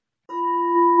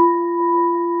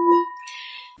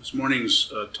This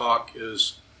morning's talk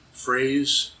is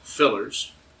phrase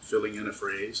fillers, filling in a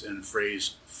phrase, and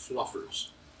phrase fluffers.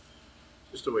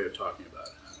 Just a way of talking about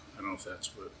it. I don't know if that's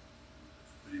what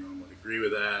anyone would agree with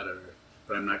that,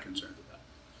 but I'm not concerned with that.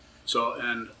 So,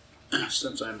 and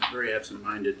since I'm very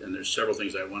absent-minded, and there's several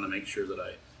things I want to make sure that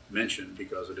I mention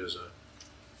because it is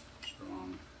a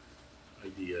strong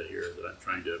idea here that I'm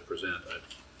trying to present. I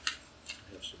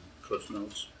have some cliff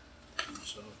notes for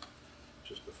myself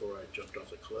just before I jumped off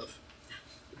the cliff.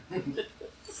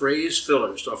 Phrase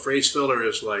filler. So a phrase filler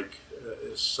is like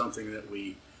is something that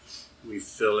we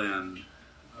fill in,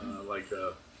 like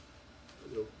the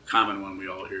common one we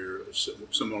all hear.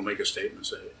 Someone will make a statement,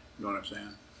 say, you know what I'm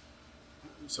saying?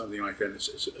 Something like that.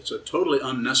 It's a totally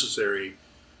unnecessary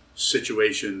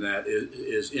situation that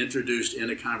is introduced in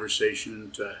a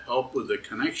conversation to help with the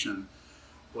connection.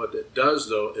 What it does,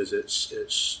 though, is it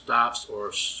stops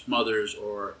or smothers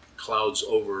or clouds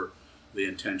over the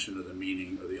intention or the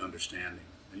meaning or the understanding.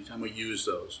 Anytime we use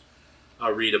those,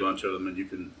 I'll read a bunch of them, and you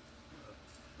can.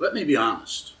 Let me be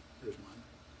honest. Here's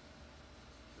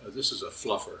one. This is a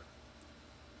fluffer.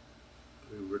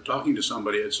 We were talking to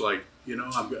somebody. It's like, we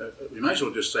might as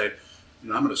well just say, I'm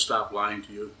going to stop lying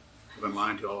to you. I've been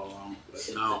lying to you all along. But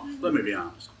now, let me be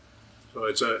honest. So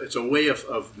it's a way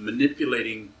of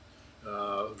manipulating.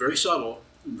 Very subtle,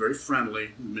 very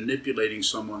friendly, manipulating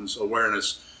someone's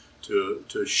awareness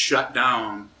to shut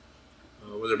down.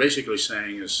 What they're basically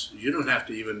saying is, you don't have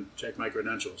to even check my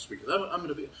credentials because I'm going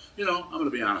to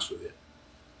be honest with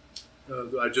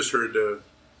you. I just heard the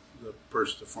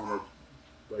former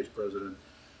vice president,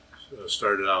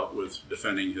 started out with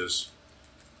defending his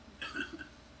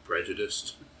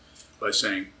prejudice by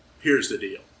saying, "Here's the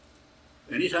deal."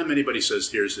 Anytime anybody says,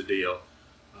 "Here's the deal,"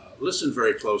 listen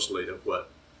very closely to what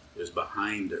is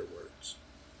behind their words,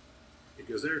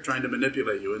 because they're trying to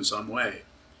manipulate you in some way.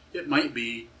 It might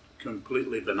be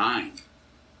completely benign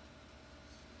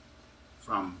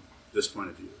from this point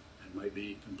of view. It might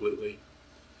be completely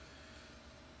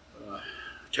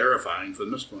terrifying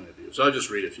from this point of view. So I'll just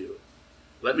read a few.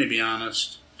 Let me be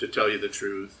honest, to tell you the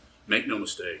truth. Make no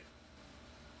mistake.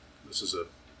 This is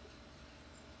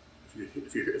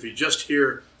If you just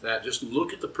hear that, just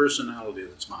look at the personality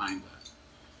that's behind that.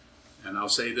 And I'll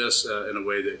say this in a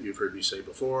way that you've heard me say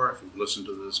before, if you've listened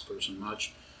to this person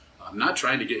much. I'm not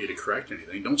trying to get you to correct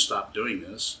anything. Don't stop doing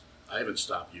this. I haven't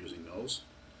stopped using those.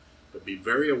 But be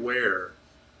very aware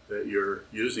that you're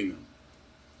using them.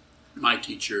 My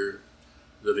teacher,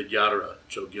 the Vidyadhara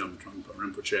Chogyam Trungpa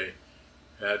Rinpoche,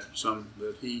 had some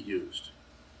that he used.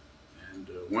 And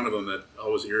one of them that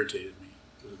always irritated me,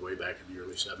 this was way back in the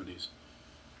early 70s,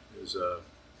 is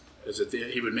that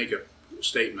he would make a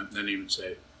statement and then he would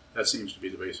say, that seems to be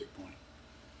the basic point.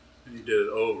 And he did it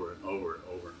over and over and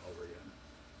over and over again.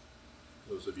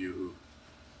 Those of you who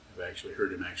have actually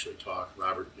heard him actually talk,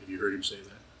 Robert, have you heard him say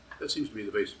that? That seems to be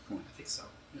the basic point. I think so,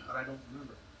 Yeah. but I don't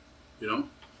remember. You don't?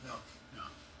 No. No.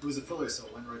 It was a filler, so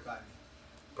it went right by me.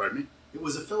 Pardon me? It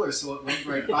was a filler, so it went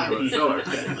right by me. Filler.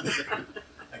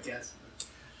 I guess.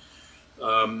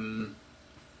 I'm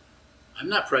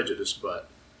not prejudiced, but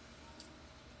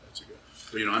that's a good.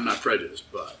 Well, I'm not prejudiced,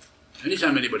 but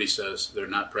anytime anybody says they're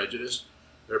not prejudiced,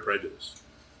 they're prejudiced.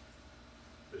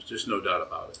 There's just no doubt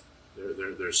about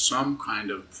it. There's some kind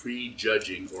of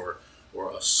prejudging or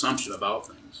assumption about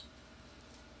things.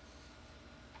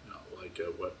 Like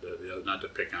not to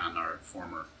pick on our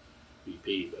former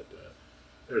VP, but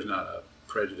there's not a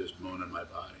prejudiced bone in my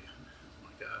body. Oh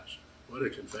my gosh, what a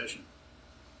confession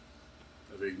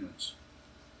of ignorance.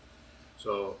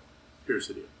 So here's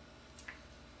the deal.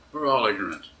 We're all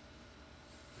ignorant.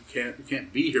 You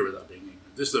can't be here without being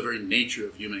ignorant. This is the very nature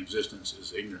of human existence,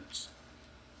 is ignorance.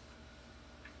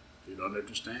 If you don't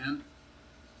understand,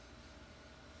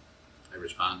 I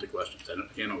respond to questions. I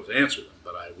can't always answer them,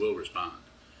 but I will respond.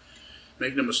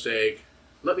 Make no mistake,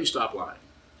 let me stop lying.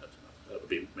 That would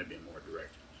be maybe more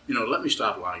direct. Let me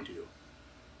stop lying to you.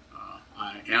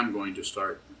 I am going to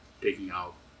start taking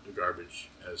out the garbage,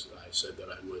 as I said that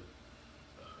I would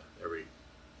every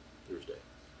Thursday.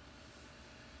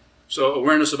 So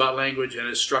awareness about language and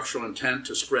its structural intent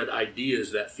to spread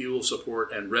ideas that fuel,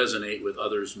 support, and resonate with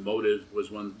others'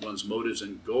 one's motives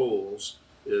and goals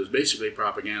is basically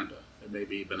propaganda. It may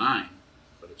be benign,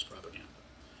 but it's propaganda.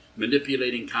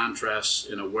 Manipulating contrasts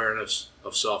in awareness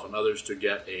of self and others to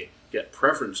get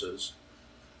preferences.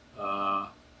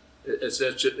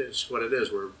 It's what it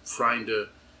is.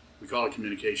 We call it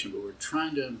communication, but we're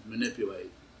trying to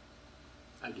manipulate.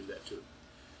 I do that too.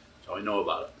 That's how I know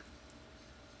about it.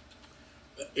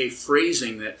 A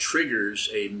phrasing that triggers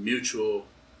a mutual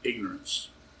ignorance.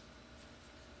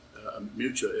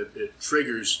 It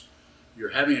triggers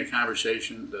you're having a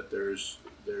conversation that there's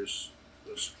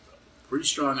a pretty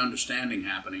strong understanding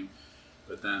happening,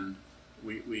 but then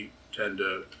we tend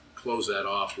to close that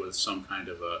off with some kind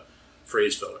of a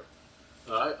phrase filler.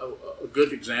 A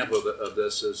good example of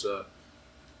this is that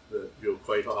you'll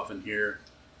quite often hear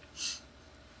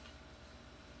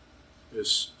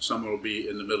is someone will be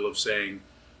in the middle of saying,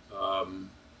 I'm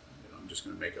just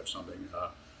going to make up something.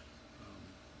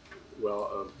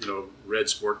 Red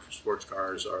sports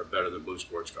cars are better than blue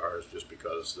sports cars just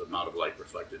because the amount of light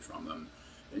reflected from them,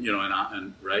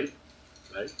 and right.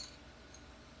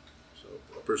 So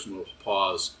a person will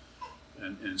pause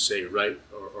and say right,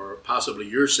 or possibly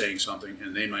you're saying something,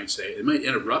 and they might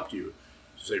interrupt you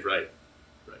to say right.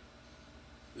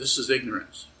 This is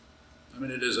ignorance. I mean,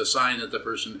 it is a sign that the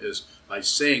person is, by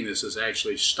saying this, has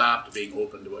actually stopped being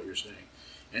open to what you're saying.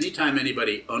 Anytime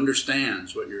anybody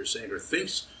understands what you're saying or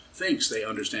thinks they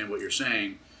understand what you're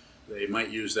saying, they might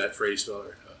use that phrase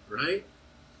filler. Right?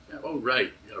 Yeah, oh,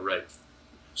 right. Yeah, right.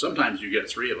 Sometimes you get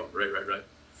three of them. Right. I've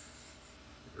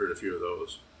heard a few of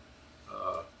those.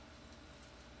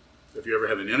 If you ever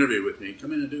have an interview with me,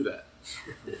 come in and do that.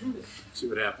 See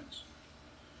what happens.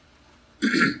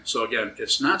 So again,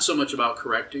 it's not so much about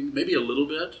correcting, maybe a little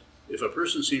bit. If a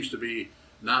person seems to be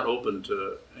not open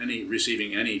to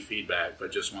receiving any feedback,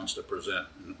 but just wants to present,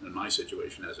 in my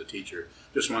situation as a teacher,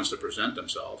 just wants to present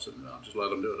themselves, and I'll just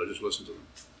let them do it. I'll just listen to them.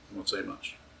 I won't say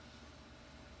much.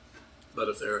 But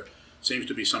if there seems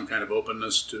to be some kind of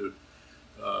openness to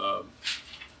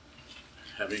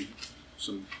having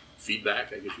some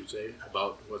feedback, I guess you'd say,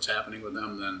 about what's happening with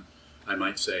them, then I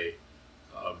might say,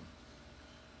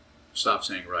 stop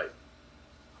saying right.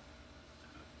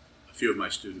 A few of my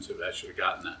students have actually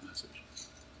gotten that message.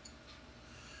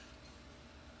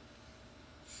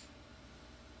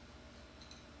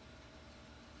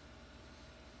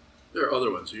 There are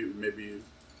other ones.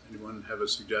 Anyone have a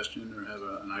suggestion or have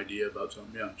an idea about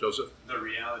something? Yeah, Joseph? The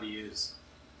reality is.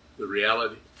 The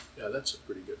reality? Yeah, that's a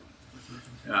pretty good one.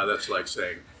 Yeah, that's like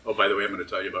saying, oh, by the way, I'm going to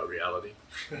tell you about reality.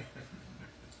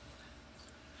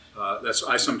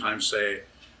 I sometimes say,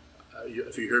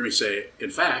 if you hear me say, in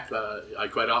fact, I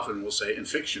quite often will say in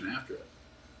fiction after it.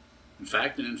 In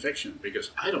fact and in fiction,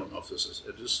 because I don't know if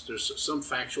there's some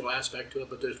factual aspect to it,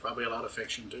 but there's probably a lot of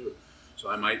fiction too. So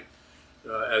I might,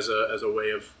 as a way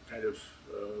of kind of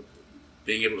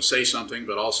being able to say something,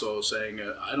 but also saying,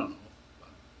 I don't know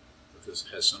if this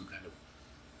has some kind of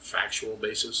factual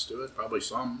basis to it, probably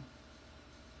some.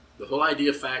 The whole idea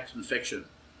of fact and fiction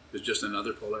is just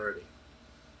another polarity.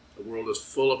 The world is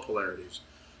full of polarities.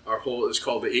 It's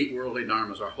called the 8 worldly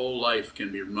dharmas. Our whole life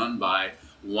can be run by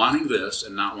wanting this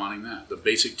and not wanting that. The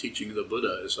basic teaching of the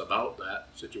Buddha is about that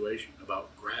situation, about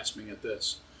grasping at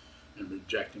this and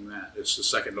rejecting that. It's the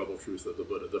second noble truth of the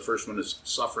Buddha. The first one is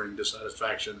suffering,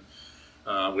 dissatisfaction.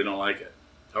 We don't like it.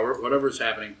 Whatever is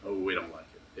happening, we don't like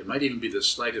it. It might even be the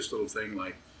slightest little thing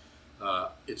like,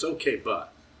 it's okay,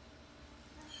 but.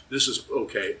 This is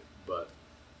okay, but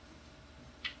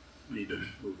we need to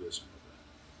move this and move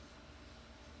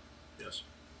that. Yes?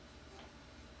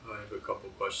 I have a couple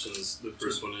questions. The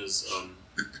first one is,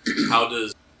 how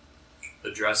does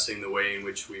addressing the way in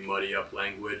which we muddy up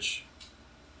language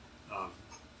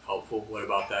helpful? What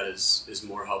about that is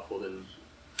more helpful than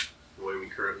the way we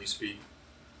currently speak?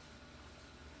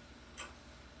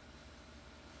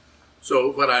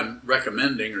 So what I'm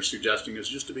recommending or suggesting is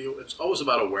just it's always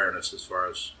about awareness as far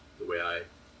as the way I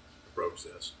approach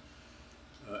this.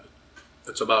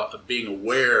 It's about being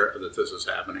aware that this is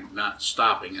happening, not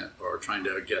stopping it or trying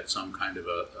to get some kind of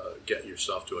get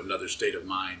yourself to another state of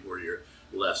mind where you're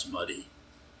less muddy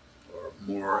or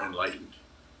more enlightened.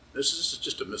 This is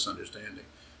just a misunderstanding,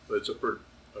 but it's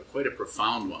quite a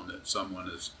profound one that someone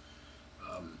is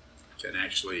can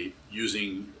actually,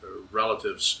 using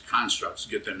relative constructs,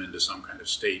 get them into some kind of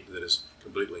state that is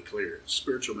completely clear. It's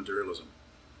spiritual materialism.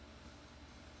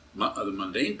 The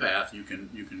mundane path, you can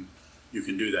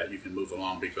do that. You can move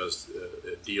along because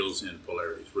it deals in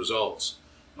polarities. Results,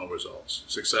 no results.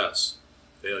 Success,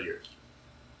 failure.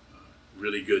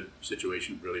 Really good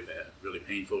situation, really bad. Really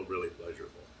painful, really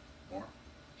pleasurable. More?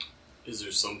 Is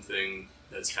there something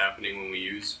that's happening when we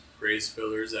use phrase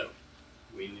fillers that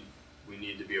we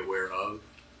need to be aware of?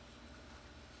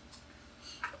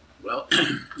 Well,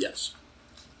 yes.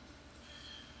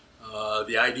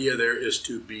 The idea there is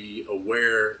to be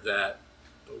aware that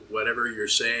whatever you're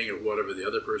saying or whatever the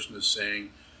other person is saying,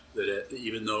 that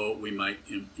even though we might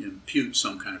impute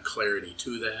some kind of clarity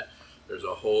to that, there's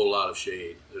a whole lot of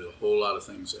shade. There's a whole lot of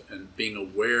things, and being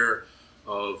aware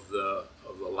of the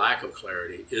lack of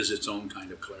clarity is its own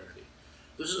kind of clarity.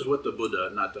 This is what the Buddha,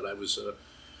 not that I was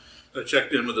I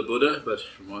checked in with the Buddha, but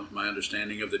from what my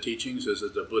understanding of the teachings is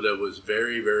that the Buddha was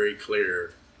very, very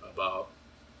clear about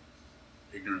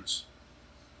ignorance.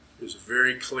 He was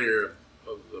very clear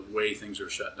of the way things are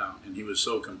shut down, and he was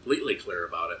so completely clear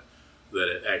about it that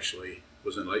it actually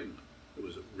was enlightenment. It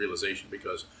was a realization,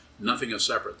 because nothing is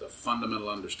separate. The fundamental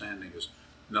understanding is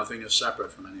nothing is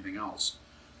separate from anything else.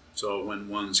 So when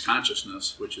one's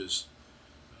consciousness, which is,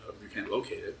 you can't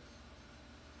locate it,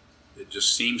 it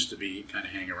just seems to be kind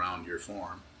of hanging around your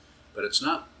form. But it's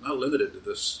not limited to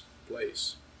this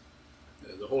place.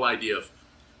 The whole idea of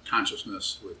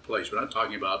consciousness with place, we're not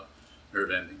talking about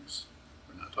nerve endings.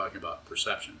 We're not talking about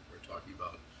perception. We're talking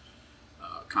about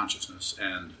consciousness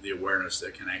and the awareness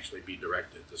that can actually be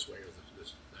directed this way or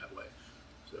that way.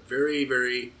 So very,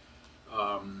 very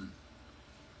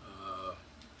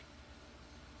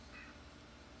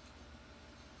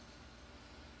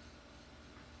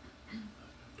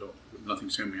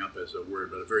nothing's coming up as a word,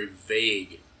 but a very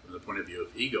vague, from the point of view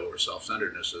of ego or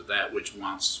self-centeredness, of that which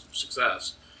wants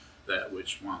success, that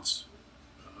which wants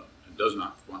and does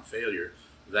not want failure.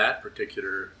 That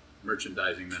particular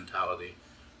merchandising mentality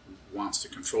wants to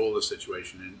control the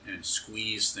situation and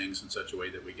squeeze things in such a way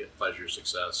that we get pleasure,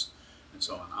 success, and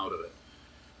so on out of it.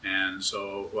 And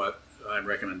so what I'm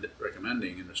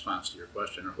recommending in response to your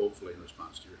question, or hopefully in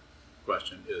response to your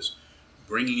question, is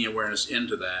bringing the awareness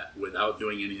into that without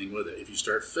doing anything with it. If you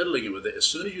start fiddling with it, as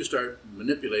soon as you start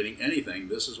manipulating anything,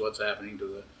 this is what's happening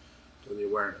to the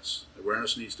awareness. The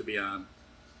awareness needs to be on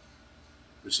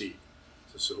receive.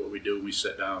 This is what we do when we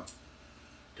sit down.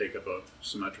 Take up a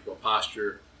symmetrical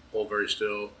posture, hold very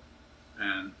still,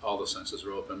 and all the senses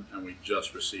are open, and we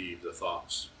just receive the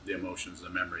thoughts, the emotions, the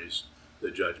memories,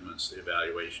 the judgments, the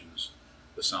evaluations,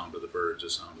 the sound of the birds, the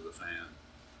sound of the fan.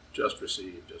 Just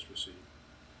receive, just receive.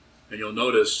 And you'll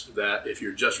notice that if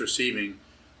you're just receiving,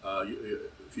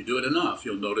 if you do it enough,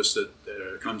 you'll notice that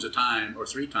there comes a time, or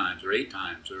 3 times, or 8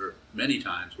 times, or many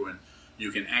times, when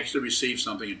you can actually receive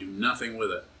something and do nothing with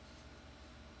it.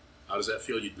 How does that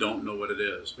feel? You don't know what it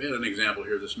is. We had an example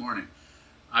here this morning.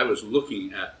 I was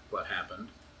looking at what happened.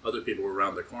 Other people were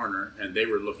around the corner, and they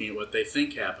were looking at what they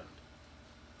think happened.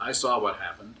 I saw what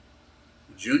happened.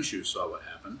 Junshu saw what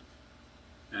happened.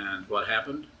 And what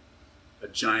happened? A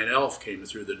giant elf came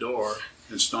through the door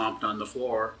and stomped on the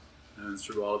floor and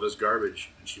threw all of his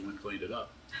garbage, and she went and cleaned it up.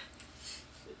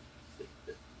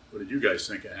 What did you guys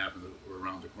think had happened that were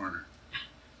around the corner?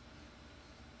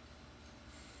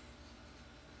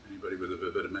 Anybody with a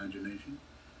vivid imagination?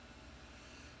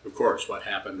 Of course, what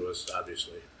happened was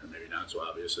obviously, or maybe not so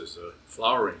obvious, is the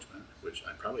flower arrangement, which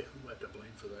I'm probably who had to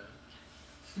blame for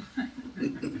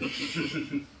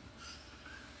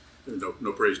that.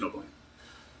 No praise, no blame.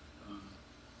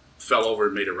 Fell over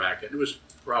and made a racket. It was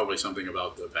probably something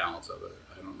about the balance of it.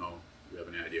 I don't know if you have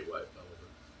any idea why it fell over.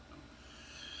 No.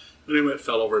 But anyway, it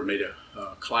fell over and made a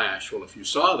clash. Well, if you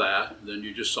saw that, then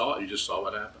you just saw it. You just saw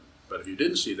what happened. But if you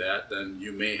didn't see that, then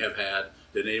you may have had,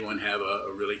 did anyone have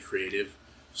a really creative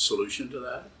solution to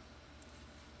that?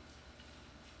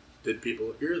 Did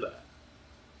people hear that?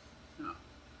 No.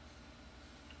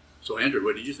 So Andrew,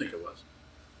 what did you think it was?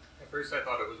 At first I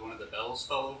thought it was one of the bells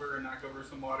fell over and knocked over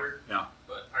some water. Yeah.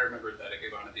 But I remembered that it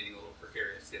gave on it being a little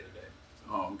precarious the other day.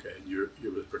 Oh, okay. You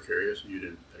were precarious and you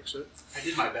didn't fix it? I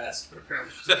did my best, but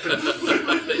apparently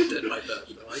I did my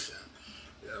best. I like that.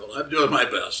 Yeah, well, I'm doing my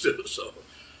best too, so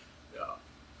yeah.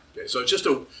 Okay, so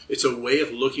it's a way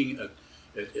of looking at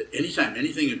anytime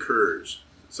anything occurs,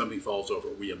 something falls over,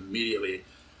 we immediately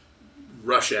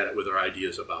rush at it with our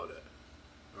ideas about it.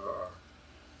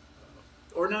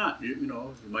 Or not. You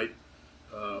know, you might.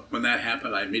 When that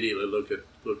happened, I immediately looked at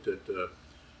the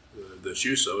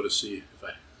Shuso to see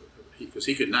because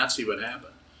he could not see what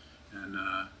happened, and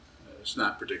it's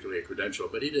not particularly a credential,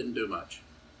 but he didn't do much.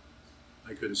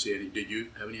 I couldn't see any. Did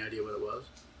you have any idea what it was?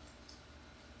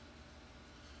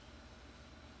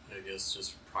 I guess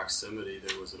just proximity.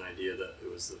 There was an idea that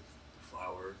it was the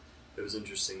flower. It was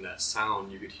interesting, that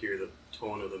sound. You could hear the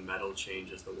tone of the metal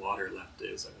change as the water left it.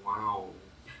 It was like, wow.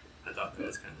 I thought that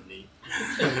was kind of neat.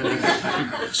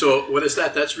 So what is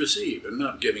that? That's received. I'm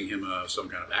not giving him some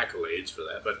kind of accolades for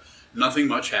that, but nothing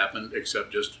much happened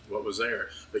except just what was there.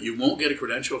 But you won't get a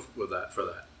credential for that,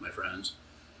 my friends.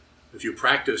 If you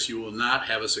practice, you will not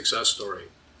have a success story.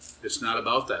 It's not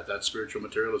about that. That's spiritual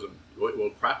materialism. What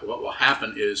will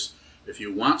happen is, if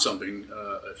you want something,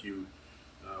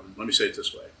 let me say it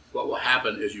this way. What will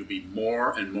happen is you'll be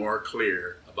more and more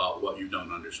clear about what you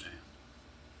don't understand.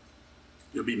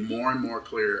 You'll be more and more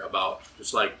clear about,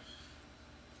 just like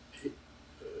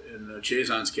in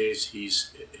Chazon's case,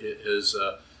 his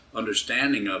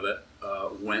understanding of it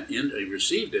went in. He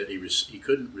received it. He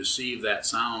couldn't receive that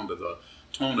sound of the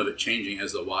tone of it changing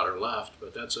as the water left.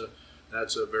 But that's a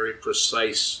very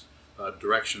precise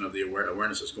direction of the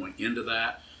awareness that's going into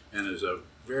that, and is a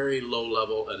very low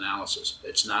level analysis.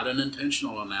 It's not an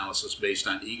intentional analysis based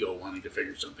on ego wanting to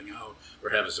figure something out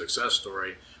or have a success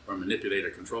story or manipulate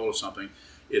or control something.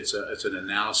 It's an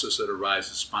analysis that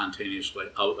arises spontaneously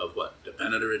out of what?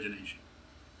 Dependent origination.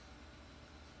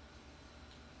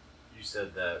 You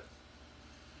said that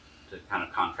to kind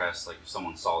of contrast, like if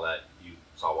someone saw that, you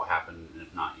saw what happened, and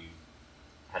if not, you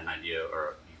had an idea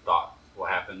or you thought what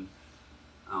happened.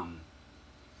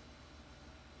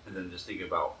 And then just thinking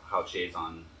about how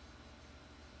Chazon,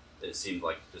 it seemed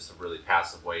like just a really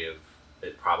passive way of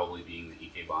it probably being the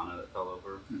Ikebana that fell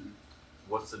over. Mm-hmm.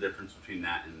 What's the difference between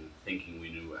that and thinking we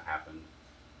knew what happened?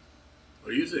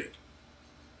 What do you think?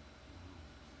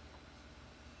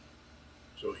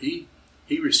 So he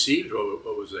received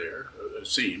what was there. It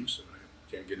seems.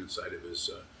 I can't get inside of his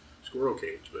squirrel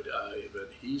cage, but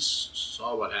he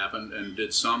saw what happened and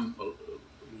did some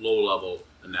low-level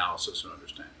analysis and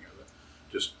understanding of it.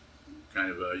 Just kind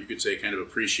of, you could say, kind of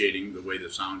appreciating the way the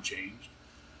sound changed.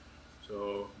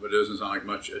 So, but it doesn't sound like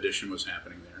much addition was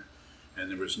happening there,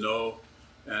 and there was no.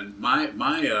 And my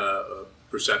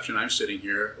perception, I'm sitting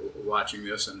here watching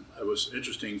this, and it was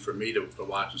interesting for me to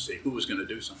watch and see who was going to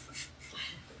do something.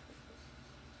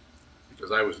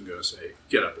 Because I wasn't going to say,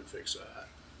 get up and fix that.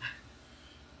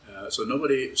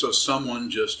 So someone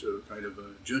just kind of,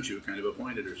 Junchu kind of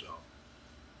appointed herself.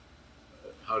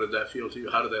 How did that feel to you?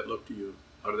 How did that look to you?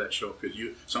 How did that show? Because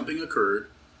something occurred.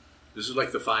 This is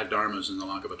like the 5 dharmas in the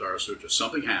Lankavatara Sutra.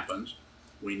 Something happens,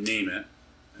 we name it,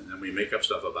 and then we make up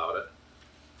stuff about it.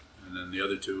 And then the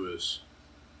other 2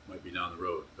 might be down the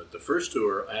road. But the first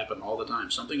 2 happen all the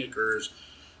time. Something occurs,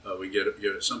 we get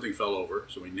something fell over,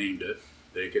 so we named it.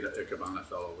 The Ikebana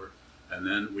fell over. And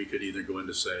then we could either go in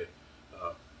to say,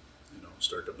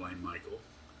 start to blame Michael.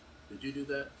 Did you do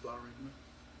that, Flower Ringman?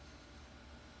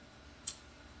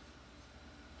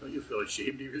 Don't you feel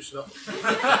ashamed of yourself?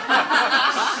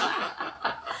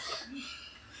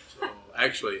 So,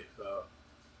 actually,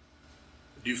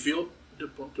 do you feel to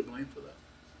blame for that?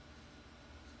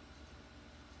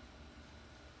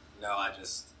 No,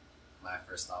 my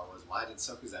first thought was, why did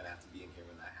Sokuzan have to be in here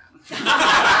when that happened?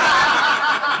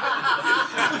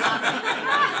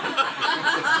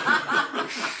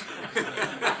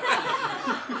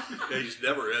 Yeah, he's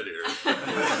never in here.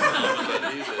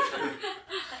 He's in here.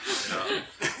 Yeah.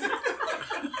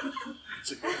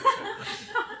 It's a good one.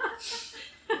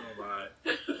 Oh my.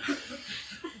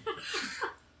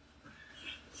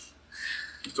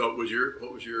 So what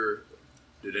was your,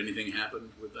 did anything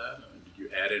happen with that? Did you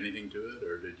add anything to it,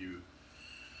 or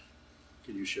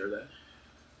can you share that?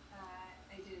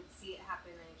 I didn't see it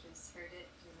happen, I just heard it,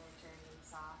 and I turned and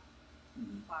saw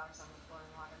flowers on the floor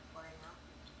and water pouring out,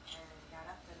 and I got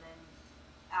up, and then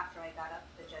after I got up,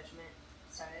 the judgment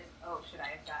started. Oh, should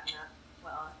I have gotten up?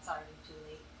 Well, it's already too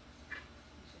late.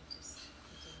 You should just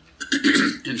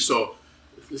continue. And so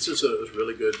this is a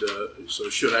really good, so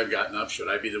should I have gotten up? Should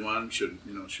I be the one? Should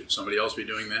somebody else be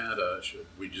doing that? Should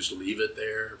we just leave it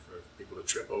there for people to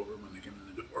trip over when they come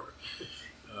in the door?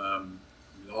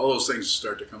 All those things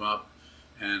start to come up,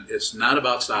 and it's not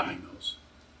about stopping those.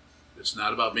 It's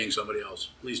not about being somebody else.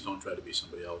 Please don't try to be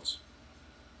somebody else.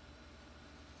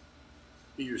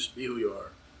 Be who you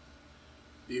are.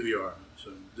 Be who you are.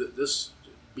 So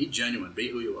be genuine. Be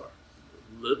who you are.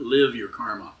 Live your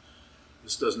karma.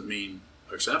 This doesn't mean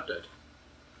accept it.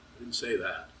 I didn't say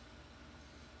that.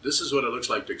 This is what it looks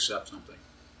like to accept something.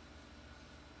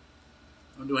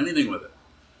 Don't do anything with it,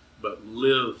 but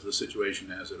live the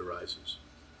situation as it arises.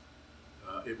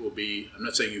 It will be, I'm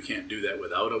not saying you can't do that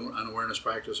without an awareness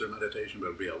practice or meditation, but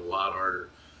it'll be a lot harder,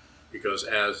 because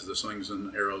as the slings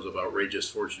and arrows of outrageous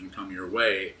fortune come your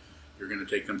way, you're going to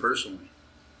take them personally,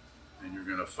 and you're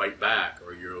going to fight back,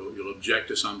 or you'll object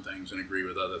to some things and agree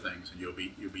with other things, and you'll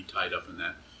be tied up in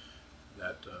that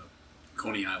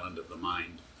Coney Island of the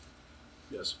mind.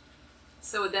 Yes.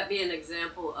 So would that be an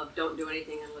example of don't do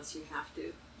anything unless you have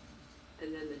to,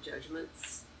 and then the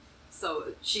judgments?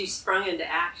 So she sprung into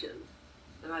action,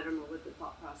 and I don't know what the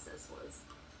thought process was.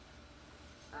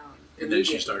 And then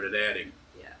she started adding.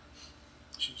 Yeah.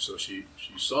 She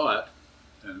saw it,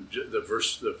 and the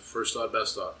first thought,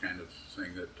 best thought kind of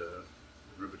thing that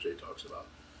Rinpoche talks about.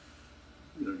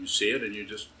 You see it and you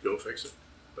just go fix it.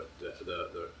 But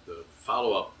the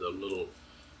follow up, the little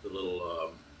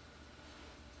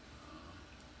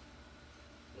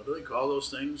what do they call those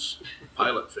things?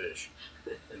 Pilot fish.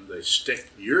 And they stick.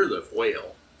 You're the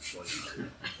whale.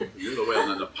 You're the whale,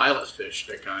 and then the pilot fish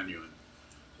stick on you. And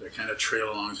that kind of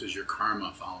trail along as your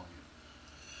karma following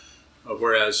you.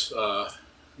 Whereas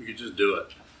you could just do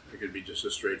it. It could be just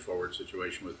a straightforward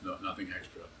situation with nothing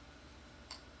extra.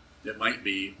 It might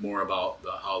be more about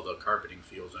how the carpeting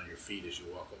feels on your feet as you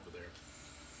walk over there.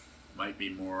 It might be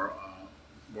more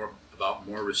about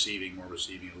more receiving,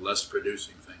 and less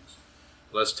producing things.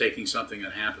 Less taking something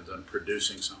that happens and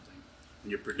producing something.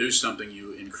 When you produce something,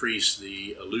 you increase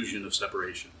the illusion of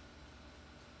separation.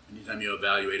 Anytime you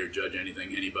evaluate or judge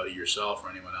anything, anybody, yourself, or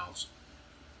anyone else.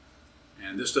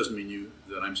 And this doesn't mean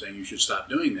that I'm saying you should stop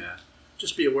doing that.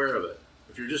 Just be aware of it.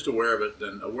 If you're just aware of it,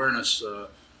 then awareness,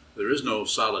 there is no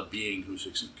solid being who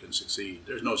can succeed.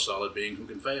 There's no solid being who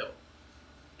can fail.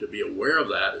 To be aware of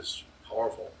that is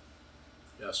powerful.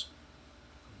 Yes?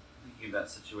 Thinking of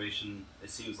that situation, it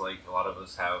seems like a lot of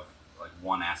us have like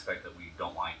one aspect that we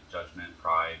don't like, judgment,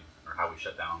 pride, or how we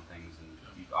shut down things, and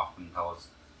you often tell us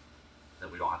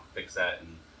that we don't have to fix that,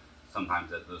 and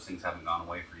sometimes that those things haven't gone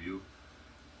away for you.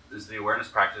 Does the awareness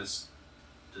practice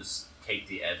just take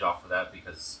the edge off of that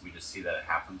because we just see that it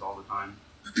happens all the time?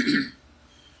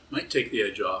 Might take the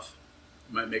edge off.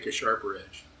 Might make a sharper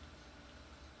edge.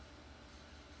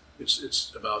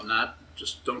 It's about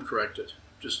just don't correct it.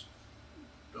 Just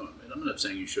don't. I'm not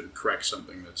saying you shouldn't correct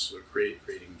something that's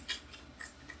creating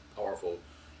powerful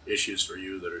issues for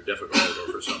you that are difficult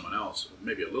or for someone else.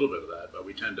 Maybe a little bit of that, but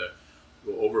we tend to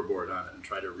go overboard on it and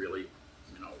try to really,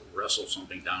 wrestle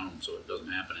something down so it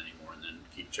doesn't happen anymore, and then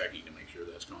keep checking to make sure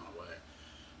that's gone away.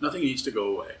 Nothing needs to go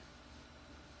away.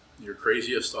 Your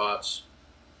craziest thoughts.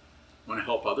 Want to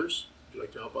help others? Would you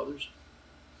like to help others?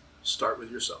 Start with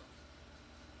yourself.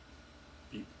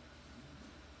 Be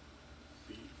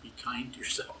kind to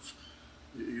yourself.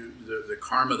 The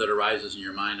karma that arises in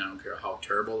your mind, I don't care how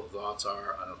terrible the thoughts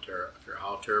are, I don't care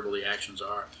how terrible the actions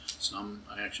are. Some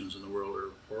actions in the world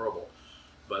are horrible.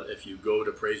 But if you go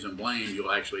to praise and blame,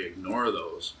 you'll actually ignore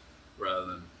those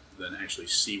rather than actually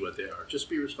see what they are. Just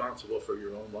be responsible for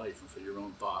your own life and for your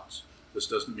own thoughts. This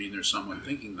doesn't mean there's someone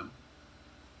thinking them.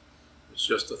 It's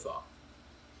just a thought.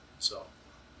 So,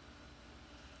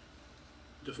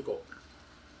 difficult.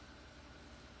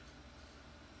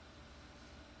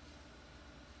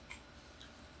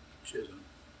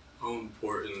 How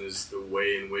important is the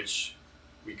way in which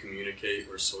we communicate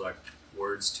or select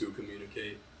words to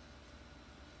communicate?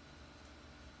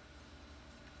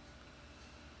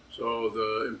 So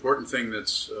the important thing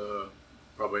that's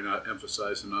probably not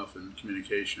emphasized enough in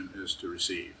communication is to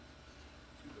receive.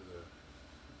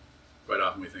 Quite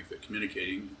often we think that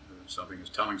communicating something is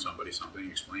telling somebody something,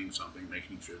 explaining something,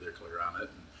 making sure they're clear on it,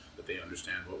 and that they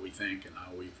understand what we think and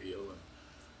how we feel, and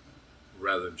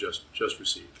rather than just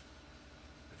receive.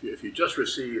 If you just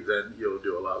receive, then you'll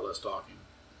do a lot less talking,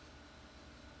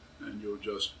 and you'll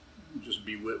just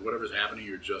be with whatever's happening.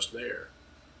 You're just there,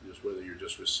 just whether you're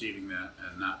just receiving that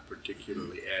and not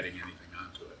particularly adding anything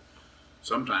onto it.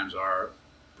 Sometimes our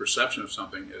perception of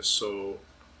something is so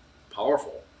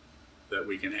powerful that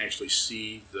we can actually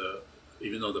see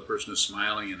even though the person is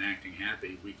smiling and acting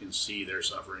happy, we can see their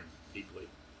suffering deeply.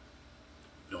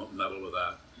 Don't meddle with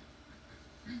that.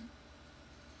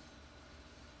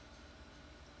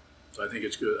 So I think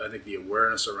it's good. I think the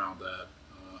awareness around that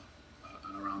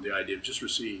and around the idea of just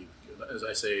receive. As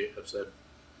I've said,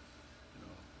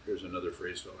 here's another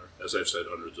phrase filler. As I've said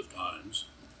hundreds of times.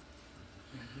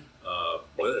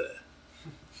 Bleh.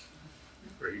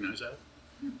 Recognize that?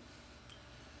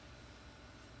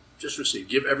 Just receive.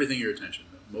 Give everything your attention.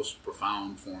 The most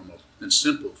profound and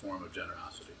simple form of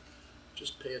generosity.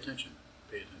 Just pay attention.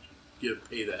 Pay attention.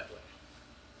 Pay that way.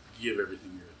 Give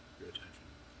everything your attention.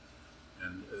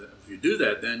 And if you do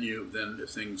that, then if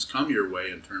things come your way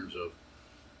in terms of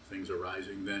things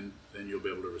arising, then you'll be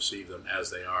able to receive them as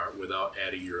they are without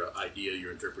adding your idea,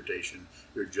 your interpretation,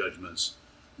 your judgments,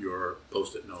 your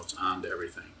post-it notes onto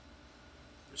everything.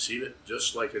 Receive it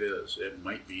just like it is. It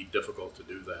might be difficult to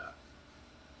do that.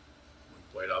 We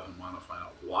quite often want to find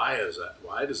out why is that?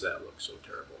 Why does that look so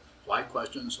terrible? Why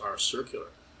questions are circular.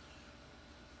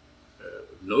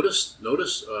 Notice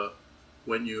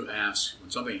when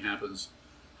something happens,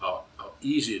 how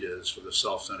easy it is for the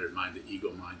self-centered mind, the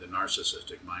ego mind, the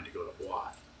narcissistic mind to go to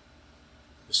why.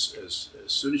 As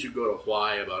soon as you go to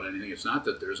why about anything, it's not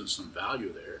that there isn't some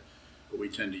value there, but we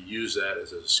tend to use that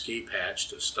as an escape hatch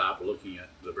to stop looking at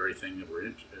the very thing that we're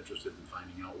interested in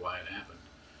finding out why it happened.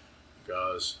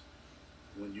 Because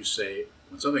when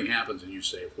something happens and you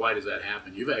say, why does that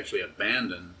happen? You've actually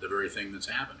abandoned the very thing that's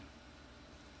happening.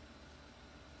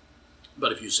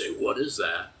 But if you say, what is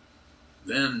that?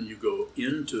 Then you go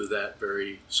into that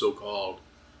very so-called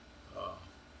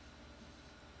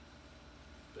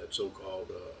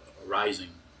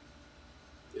arising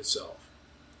itself.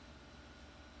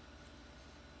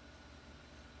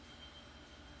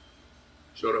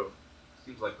 Soto.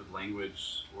 Seems like with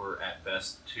language, we're at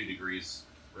best 2 degrees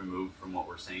removed from what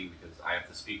we're saying because I have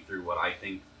to speak through what I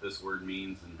think this word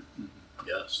means, and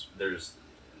Yes.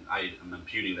 I'm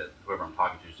imputing that whoever I'm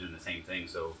talking to is doing the same thing.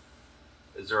 So,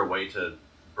 is there a way to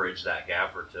bridge that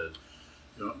gap, or to?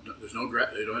 There's no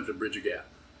you don't have to bridge a gap.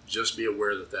 Just be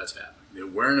aware that that's happening. The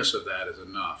awareness of that is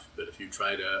enough. But if you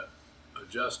try to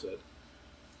adjust it,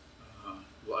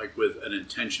 like with an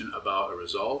intention about a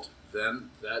result, then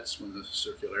that's when the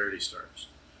circularity starts,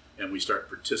 and we start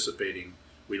participating.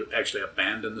 We actually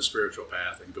abandon the spiritual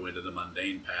path and go into the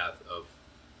mundane path of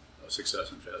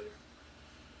success and failure.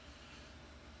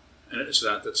 And it's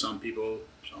not that some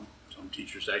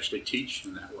teachers actually teach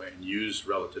in that way and use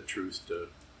relative truth to.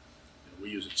 We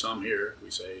use it some here. We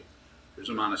say, "Here's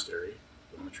a monastery.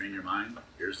 You want to train your mind?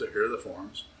 Here are the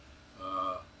forms.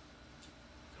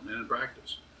 Come in and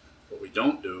practice." What we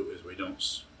don't do is we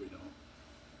don't.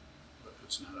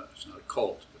 It's not a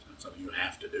cult. It's not something you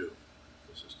have to do.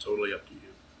 This is totally up to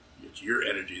you. It's your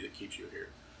energy that keeps you here.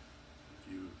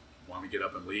 If you want to get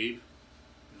up and leave,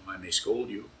 I may scold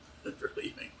you for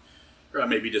leaving, or I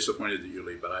may be disappointed that you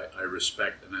leave. But I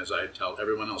respect, and as I tell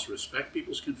everyone else, respect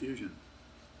people's confusion.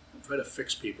 Don't try to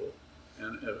fix people,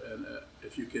 and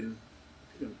if you can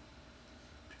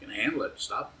handle it,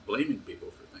 stop blaming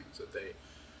people for things that they.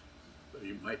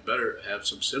 You might better have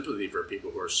some sympathy for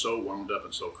people who are so wound up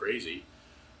and so crazy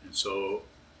and so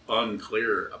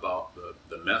unclear about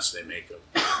the mess they make of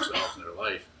themselves and their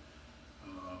life.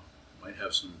 Might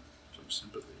have some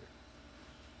sympathy.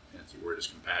 Fancy word is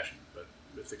compassion. But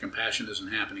if the compassion isn't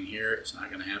happening here, it's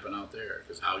not going to happen out there,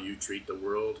 because how you treat the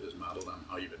world is modeled on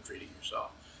how you've been treating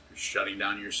yourself. If you're shutting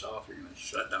down yourself, you're going to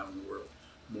shut down the world,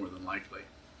 more than likely.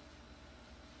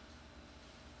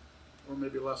 Or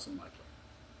maybe less than likely.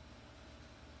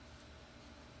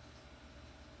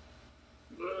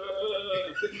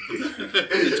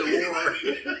 It's a war.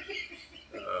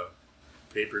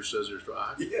 Paper, scissors,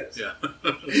 rock? Yes. Yeah.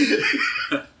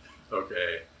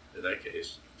 Okay, in that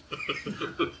case.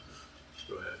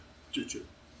 Go ahead. Choo-choo.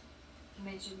 You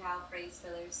mentioned how phrase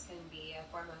fillers can be a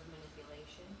form of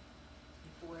manipulation.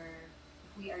 If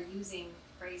we are using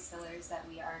phrase fillers that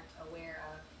we aren't aware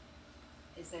of,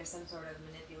 is there some sort of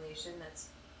manipulation that's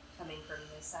coming from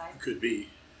this side? It could be.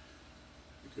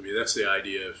 That's the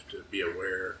idea, of to be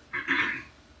aware.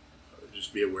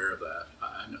 Just be aware of that.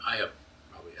 I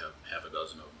probably have half a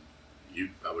dozen of them.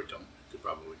 You probably could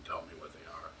probably tell me what they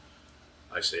are.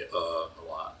 I say a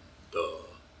lot. Duh.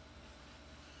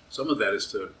 Some of that is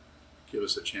to give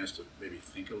us a chance to maybe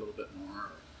think a little bit more,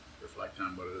 or reflect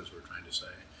on what it is we're trying to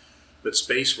say. But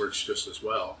space works just as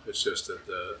well. It's just that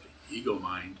the ego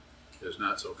mind is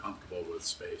not so comfortable with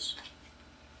space.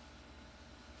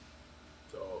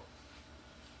 So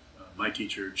my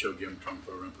teacher, Chogyam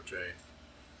Trungpa Rinpoche,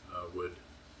 would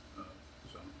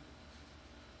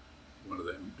one of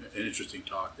an interesting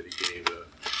talk that he gave. I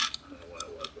don't know when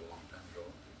it was, but a long time ago.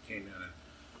 He came in and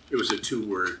it was a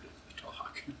 2-word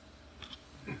talk.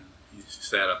 And he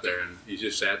sat up there and he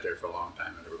just sat there for a long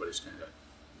time, and everybody's kind of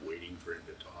waiting for him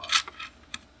to talk.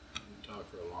 And he talked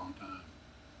for a long time,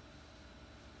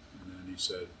 and then he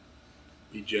said,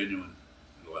 "Be genuine,"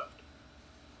 and left.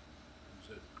 He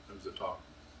said, that was the talk.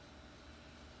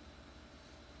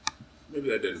 Maybe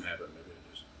that didn't happen. Maybe I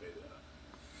just made that up.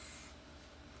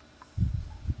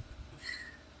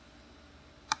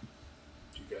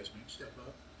 Do you guys make stuff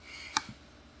up?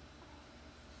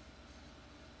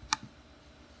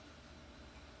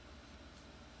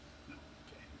 No.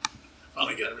 Okay. I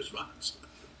finally got a response.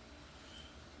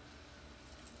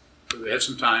 So we had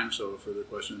some time, so further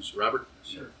questions. Robert?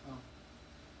 Sure.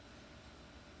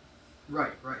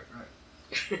 Right.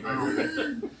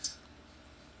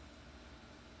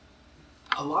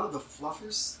 A lot of the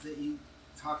fluffers that you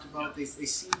talked about, they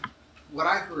seem, what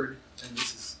I heard, and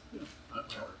this is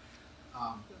whatever,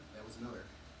 that was another,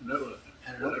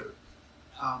 and another,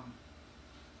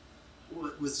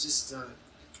 was just a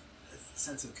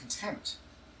sense of contempt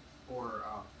or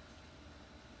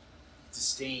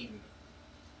disdain.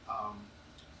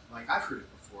 Like I've heard it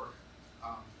before.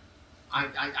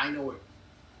 I know what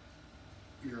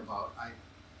you're about.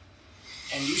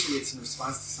 And usually it's in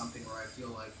response to something where I feel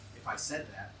like if I said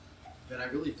that I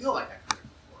really feel like I've heard it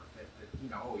before. That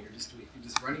you're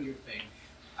just running your thing.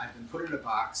 I've been put in a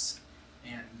box,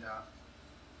 and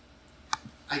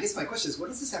I guess my question is, what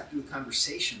does this have to do with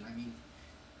conversation? I mean,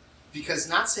 because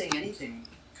not saying anything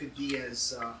could be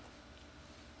as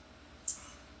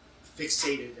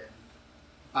fixated and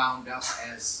bound up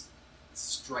as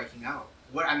striking out.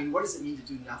 What does it mean to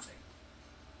do nothing?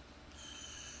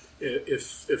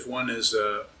 If one is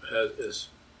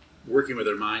working with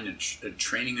their mind and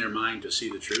training their mind to see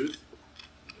the truth.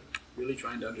 Really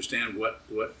trying to understand what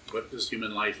this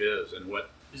human life is and what.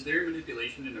 Is there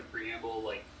manipulation in a preamble,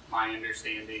 like my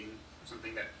understanding, or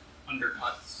something that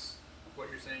undercuts what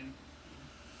you're saying?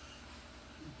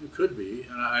 It could be,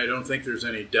 and I don't think there's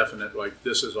any definite, like,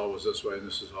 this is always this way and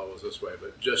this is always this way,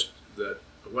 but just that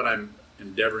what I'm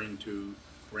endeavoring to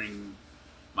bring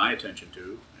my attention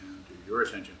to and to your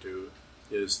attention to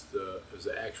is the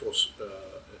actual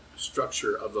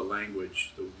structure of the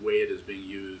language, the way it is being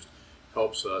used,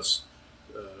 helps us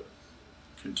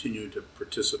continue to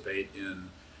participate in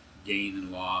gain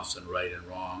and loss and right and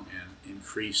wrong and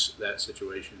increase that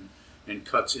situation, and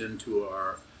cuts into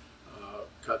our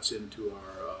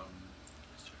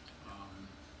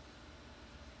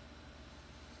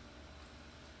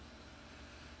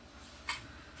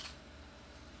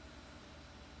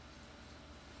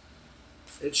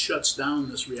it shuts down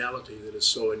this reality that is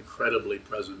so incredibly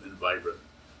present and vibrant.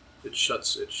 It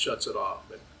shuts it off.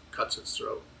 It cuts its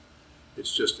throat.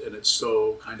 It's just, and it's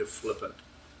so kind of flippant.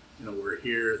 You know, we're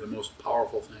here. The most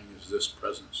powerful thing is this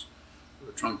presence.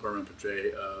 Trungpa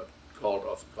Rinpoche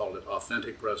called it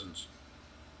authentic presence.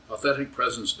 Authentic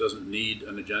presence doesn't need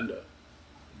an agenda.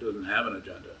 It doesn't have an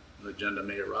agenda. An agenda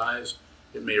may arise.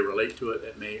 It may relate to it.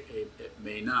 It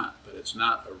may not. But it's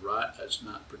not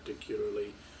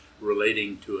particularly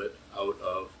relating to it out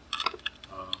of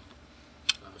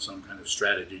some kind of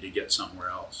strategy to get somewhere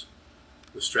else.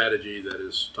 The strategy that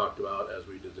is talked about as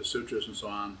we did the sutras and so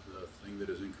on, the thing that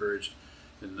is encouraged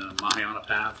in the Mahayana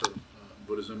path of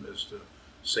Buddhism is to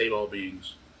save all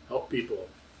beings, help people,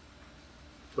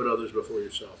 put others before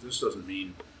yourself. This doesn't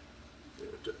mean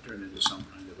to turn into some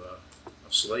kind of a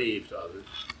slave to others,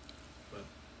 but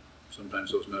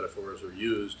sometimes those metaphors are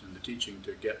used in the teaching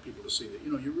to get people to see that,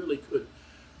 you know, you really could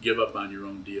give up on your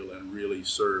own deal and really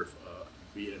serve,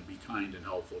 be kind and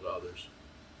helpful to others.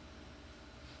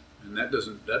 And that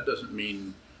doesn't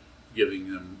mean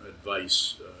giving them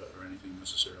advice or anything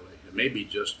necessarily. It may be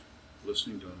just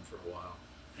listening to them for a while,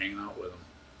 hanging out with them.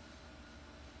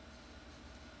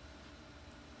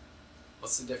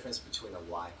 What's the difference between a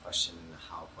why question and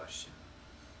a how question?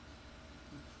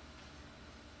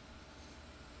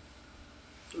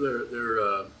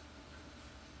 They're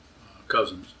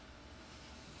cousins.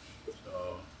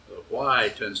 So the why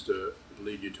tends to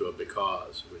lead you to a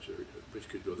because, which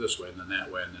could go this way and then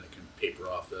that way, and then it can paper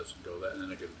off this and go that, and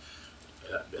then it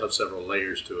can have several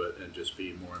layers to it and just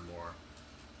be more and more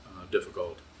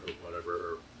difficult or whatever,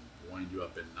 or wind you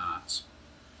up in knots.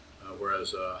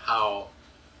 Whereas how,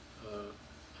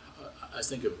 I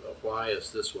think of why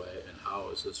is this way and how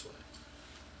is this way.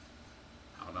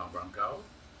 How now, Branko?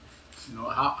 You know,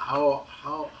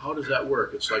 how does that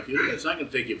work? It's like it's not going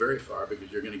to take you very far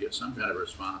because you're going to get some kind of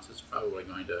response. It's probably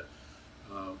going to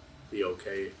be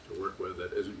okay to work with.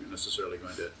 That isn't necessarily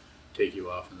going to take you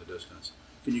off in the distance.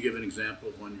 Can you give an example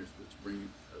of one that's bringing?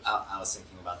 I was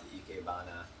thinking about the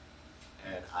Ikebana,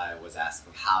 and I was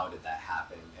asking how did that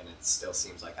happen, and it still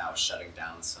seems like I was shutting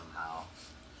down somehow.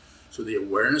 So the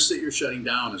awareness that you're shutting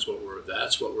down is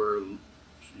that's what we're,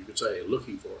 you could say,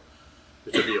 looking for.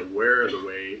 Is to be aware of the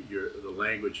way the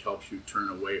language helps you turn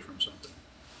away from something.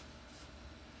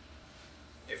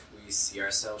 If we see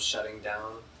ourselves shutting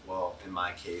down, well, in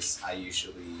my case, I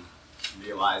usually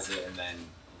realize it and then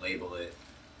label it,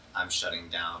 I'm shutting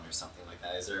down or something like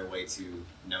that. Is there a way to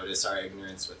notice our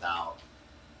ignorance without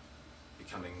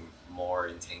becoming more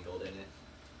entangled in it?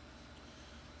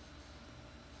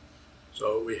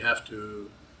 So we have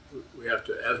to,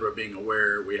 as we're being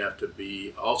aware, we have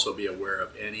to also be aware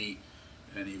of any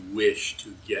wish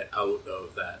to get out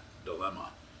of that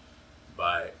dilemma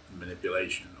by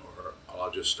manipulation, or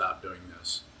I'll just stop doing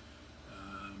this.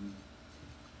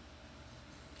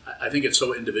 I think it's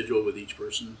so individual with each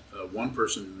person. One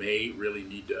person may really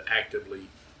need to actively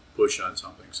push on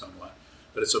something somewhat,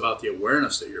 but it's about the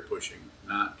awareness that you're pushing,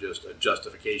 not just a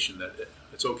justification that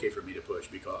it's okay for me to push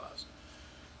because.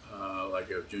 Like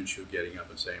a Junshu getting up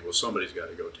and saying, well, somebody's got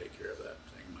to go take care of that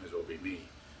thing, might as well be me.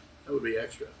 That would be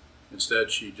extra.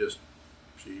 Instead, she, as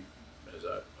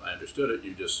I understood it,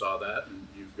 you just saw that and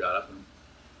you got up and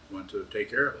went to take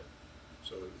care of it.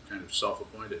 So kind of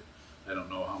self-appointed. I don't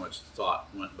know how much thought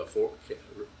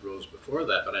rose before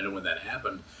that, but I know when that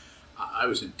happened, I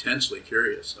was intensely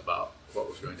curious about what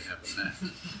was going to happen next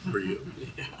for you.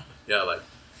 Yeah, like,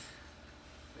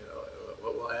 you know,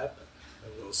 what will happen?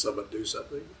 Will someone do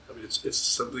something? I mean, it's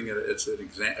something. It's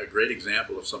a great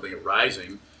example of something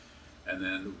arising, and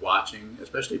then watching.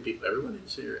 Especially people. Everyone in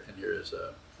here is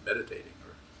meditating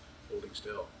or holding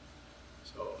still.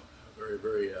 So very,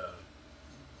 very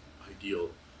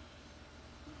ideal.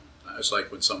 It's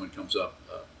like when someone comes up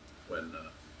when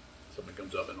someone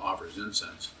comes up and offers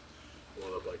incense,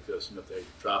 hold up like this, and if they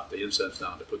drop the incense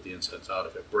down to put the incense out,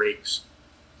 if it breaks,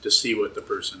 to see what the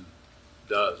person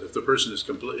does. If the person is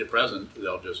completely present,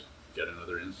 they'll just get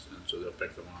another incense, or they'll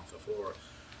pick them off the floor.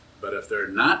 But if they're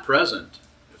not present,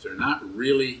 if they're not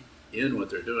really in what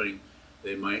they're doing,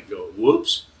 they might go,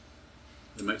 whoops.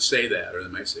 They might say that, or they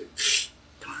might say,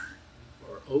 darn,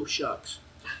 or oh shucks,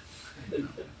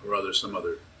 or some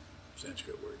other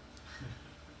Sanskrit word.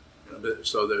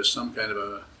 So there's some kind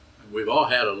of we've all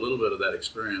had a little bit of that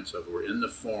experience of we're in the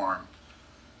form.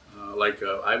 I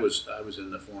was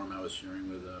in the form I was sharing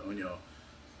with Unyo.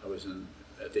 I was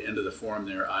at the end of the form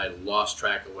there. I lost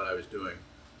track of what I was doing,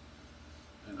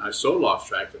 and I so lost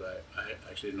track that I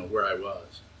actually didn't know where I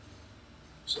was.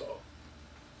 So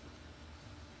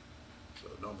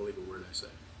don't believe a word I say.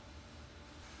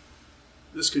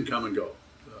 This can come and go.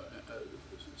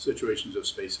 Situations of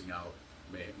spacing out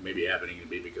may be happening to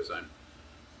me because I'm,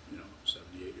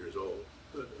 78 years old.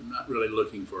 But I'm not really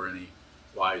looking for any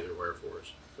whys or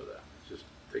wherefores for that. It's just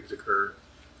things occur.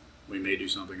 We may do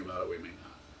something about it. We may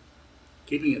not.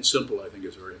 Keeping it simple, I think,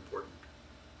 is very important.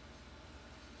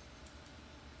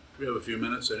 We have a few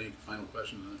minutes. Any final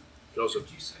questions on it? Joseph?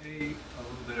 Could you say a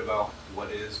little bit about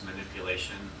what is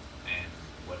manipulation and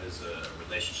what is a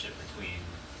relationship between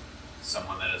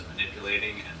someone that is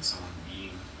manipulating and someone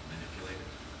being manipulated?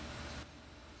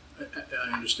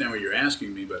 I understand what you're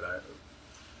asking me, but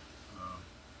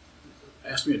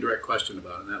ask me a direct question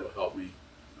about it, and that will help me.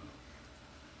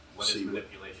 What is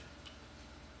manipulation?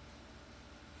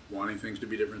 Wanting things to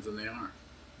be different than they are,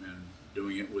 and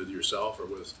doing it with yourself or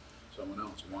with someone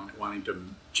else. Wanting to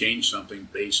change something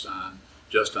based on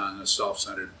just on a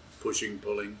self-centered pushing,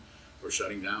 pulling, or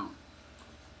shutting down.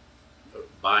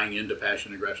 Buying into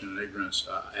passion, aggression, and ignorance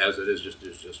as it is. Just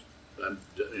I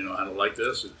don't like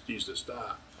this. It needs to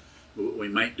stop. We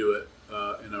might do it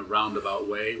in a roundabout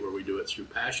way, where we do it through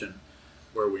passion,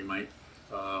 where we might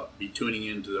be tuning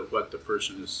into what the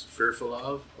person is fearful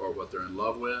of or what they're in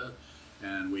love with,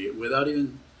 and we without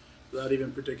even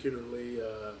particularly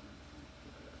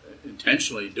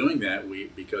intentionally doing that,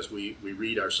 because we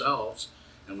read ourselves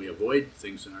and we avoid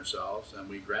things in ourselves and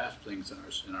we grasp things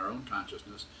in our own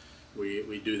consciousness.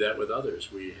 We do that with others.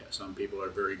 Some people are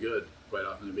very good. Quite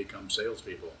often they become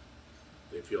salespeople.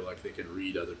 They feel like they can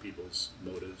read other people's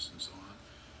motives and so on,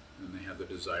 and they have the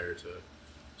desire to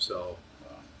sell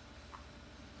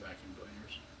vacuum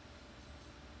cleaners.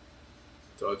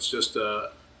 So it's just, do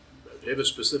you have a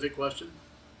specific question?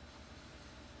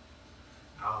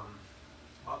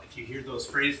 Well, if you hear those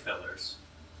phrase fillers,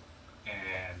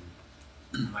 and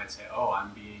you might say, "Oh,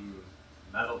 I'm being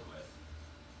meddled with,"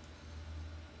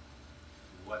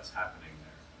 what's happening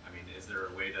there? I mean, is there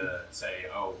a way to say,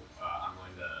 "Oh, I'm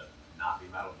going to not be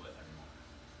meddled with anymore"?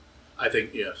 I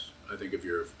think yes. I think if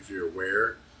you're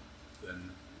aware,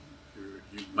 then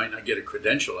you might not get a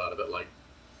credential out of it. Like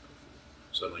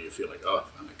suddenly you feel like, oh,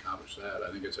 I finally accomplished that.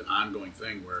 I think it's an ongoing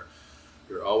thing where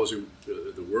you're always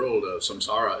the world of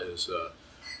samsara is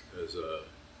as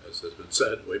has been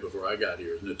said way before I got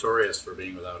here, is notorious for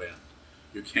being without end.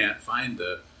 You can't find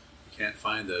the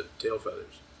tail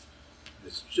feathers.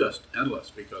 It's just endless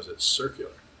because it's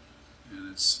circular,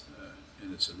 and it's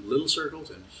in little circles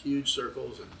and huge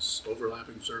circles and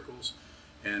overlapping circles.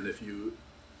 And if you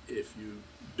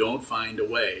don't find a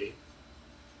way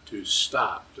to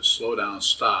stop, to slow down,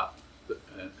 stop,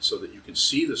 so that you can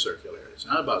see the circularity. It's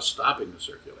not about stopping the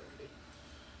circularity.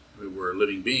 I mean, we're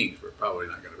living beings. We're probably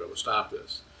not going to be able to stop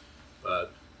this.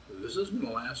 But this isn't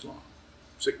going to last long.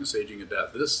 Sickness, aging, and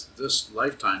death. This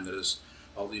lifetime that is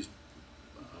all these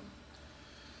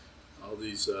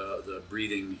the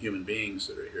breathing human beings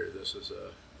that are here.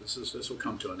 This will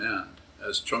come to an end.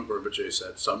 As Trungpa Rinpoche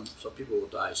said, some people will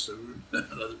die soon,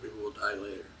 and other people will die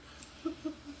later.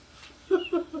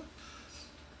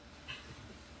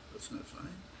 That's not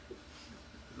funny.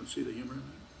 You don't see the humor in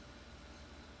that?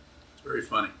 It's very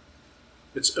funny.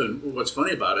 What's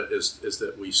funny about it is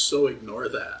that we so ignore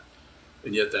that,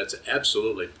 and yet that's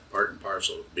absolutely part and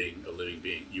parcel of being a living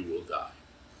being. You will die.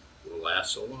 It will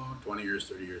last so long, 20 years,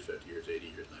 30 years, 50 years, 80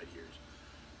 years, 90 years.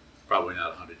 Probably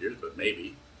not 100 years, but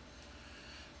maybe.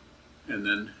 And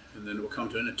then it will come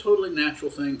to a totally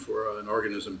natural thing for an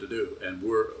organism to do. And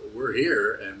we're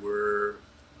here, and we're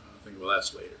thinking, well,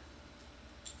 that's later.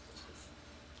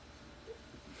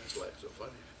 That's why it's so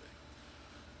funny, I think.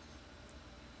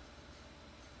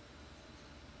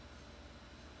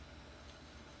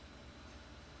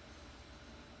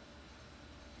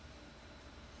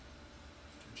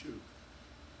 Don't you?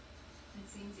 It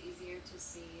seems easier to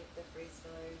see the freeze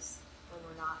fillers when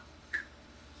we're not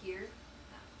here.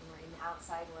 when we're in the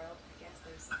outside world, I guess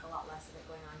there's a lot less of it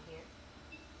going on here.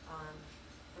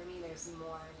 For me, there's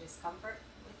more discomfort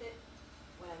with it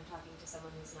when I'm talking to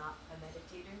someone who's not a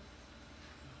meditator.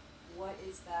 What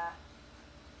is that?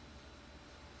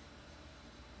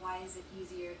 Why is it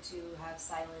easier to have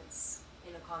silence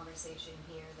in a conversation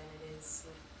here than it is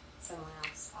with someone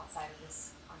else outside of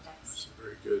this context? That's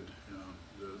very good.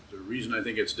 The reason I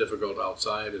think it's difficult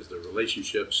outside is the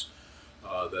relationships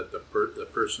that the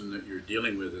person that you're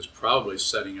dealing with is probably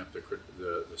setting up the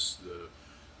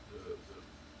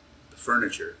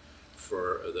furniture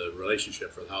for the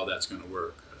relationship, for how that's going to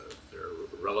work. If they're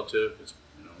a relative, it's,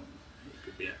 it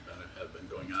could be have been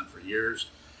going on for years.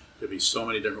 Could be so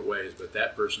many different ways, but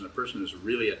the person is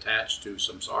really attached to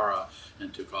samsara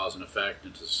and to cause and effect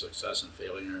and to success and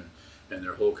failure, and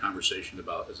their whole conversation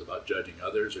is about judging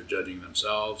others or judging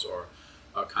themselves, or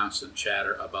a constant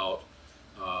chatter about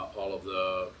about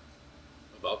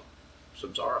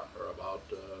samsara, or about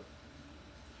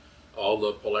all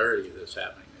the polarity that's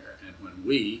happening there. And when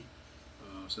we,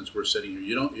 since we're sitting here,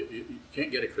 you can't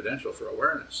get a credential for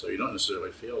awareness, so you don't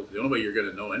necessarily feel. The only way you're going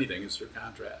to know anything is through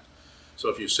contrast. So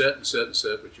if you sit and sit and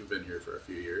sit, but you've been here for a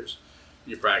few years,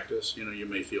 you practice, you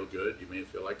may feel good, you may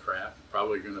feel like crap. You're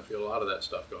probably going to feel a lot of that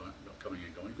stuff coming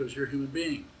and going, because you're a human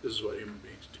being. This is what human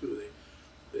beings do.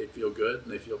 They feel good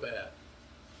and they feel bad.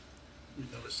 You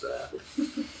notice that.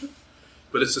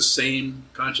 But it's the same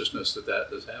consciousness that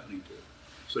is happening to.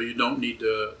 So you don't need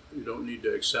to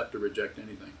accept or reject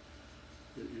anything.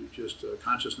 You just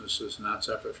consciousness is not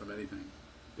separate from anything.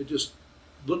 It just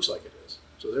looks like it is.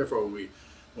 So therefore,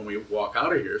 when we walk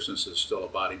out of here, since it's still a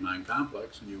body-mind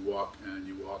complex, and you walk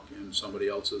in somebody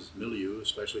else's milieu,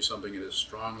 especially something that is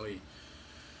strongly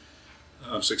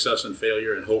success and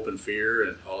failure and hope and fear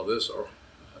and all of this, or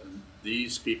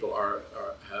these people are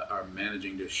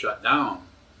managing to shut down.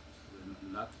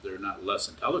 They're not less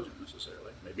intelligent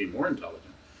necessarily, maybe more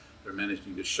intelligent. They're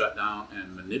managing to shut down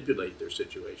and manipulate their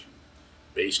situation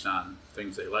based on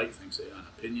things they like, on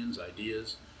opinions,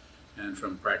 ideas. And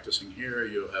from practicing here,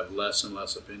 you'll have less and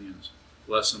less opinions,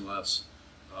 less and less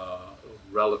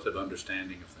relative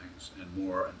understanding of things, and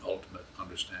more an ultimate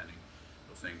understanding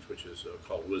of things, which is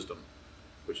called wisdom,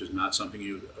 which is not something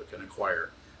you can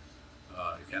acquire.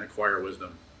 You can't acquire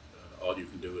wisdom. All you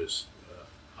can do is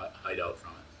hide out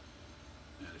from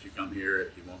it. And if you come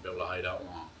here, you won't be able to hide out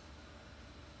long.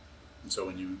 And so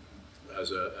when you,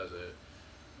 as a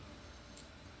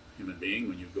human being,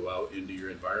 when you go out into your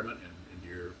environment and into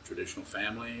your traditional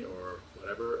family or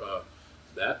whatever,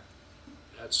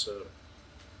 that's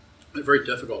very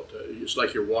difficult. It's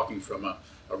like you're walking from a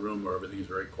room where everything is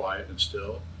very quiet and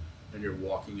still, and you're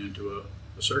walking into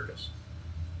a circus.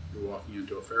 You're walking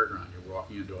into a fairground. You're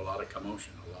walking into a lot of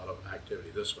commotion, a lot of activity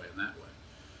this way and that way.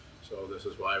 So this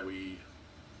is why we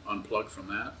unplug from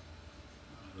that.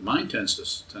 The mind tends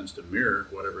to mirror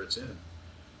whatever it's in,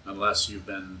 unless you've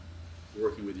been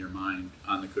working with your mind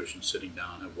on the cushion, sitting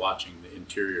down and watching the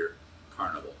interior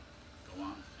carnival go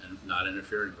on and not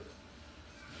interfering with it.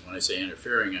 And when I say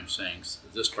interfering, I'm saying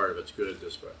this part of it's good,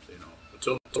 this part, it's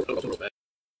a bad,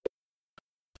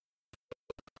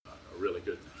 a really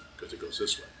good thing, because it goes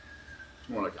this way. It's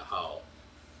more like a howl,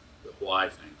 the why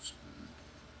things.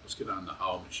 Let's get on the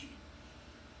howl machine.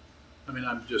 I mean,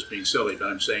 I'm just being silly, but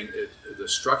I'm saying the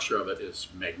structure of it is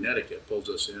magnetic. It pulls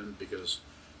us in because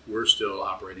we're still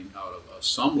operating out of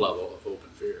some level of hope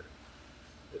and fear.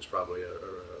 It's probably a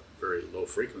very low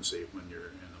frequency when you're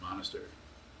in the monastery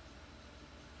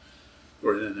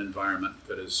or in an environment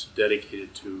that is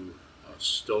dedicated to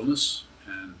stillness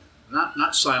and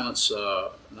not silence,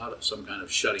 not some kind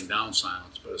of shutting down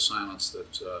silence, but a silence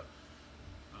that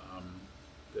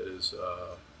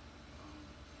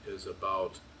is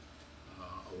about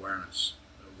awareness.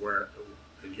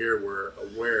 And here we're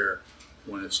aware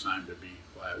when it's time to be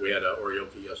quiet. We had an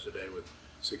oryoki yesterday with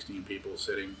 16 people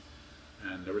sitting,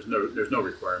 and there's no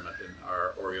requirement in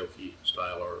our oryoki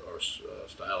style or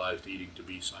stylized eating to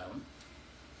be silent.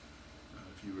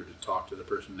 If you were to talk to the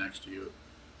person next to you,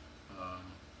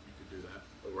 you could do that.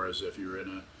 Whereas if you're in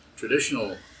a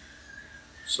traditional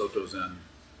Soto Zen,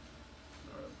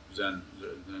 Zen,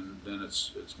 then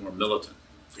it's more militant.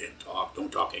 You can't talk,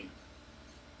 don't talking.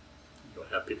 You'll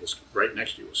have people right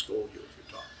next to you will scold you if you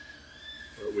talk.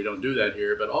 But we don't do that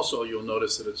here, but also you'll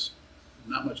notice that it's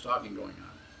not much talking going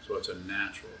on. So it's a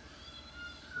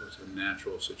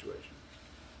natural situation.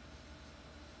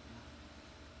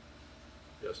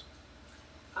 Yes?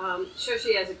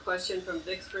 Shoshi has a question from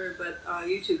Vicksburg, but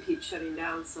YouTube keeps shutting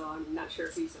down, so I'm not sure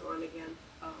if he's on again.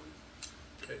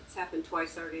 Okay. It's happened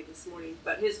twice already this morning.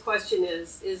 But his question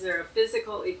is there a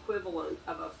physical equivalent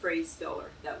of a phrase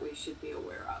filler that we should be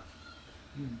aware of?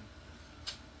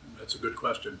 That's a good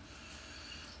question.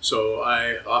 So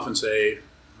I often say,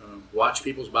 watch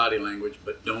people's body language,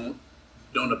 but don't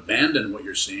abandon what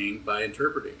you're seeing by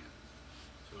interpreting it.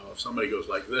 So if somebody goes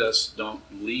like this, don't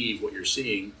leave what you're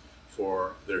seeing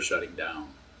for they're shutting down.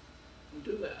 Don't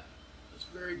do that. It's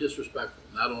very disrespectful,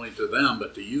 not only to them,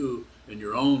 but to you and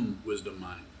your own wisdom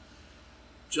mind.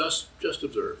 Just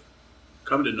observe.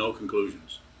 Come to no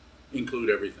conclusions. Include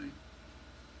everything.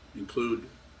 Include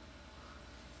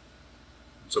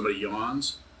somebody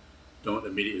yawns, don't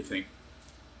immediately think,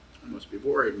 I must be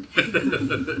boring.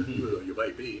 You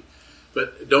might be.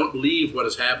 But don't leave what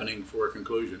is happening for a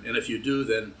conclusion. And if you do,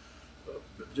 then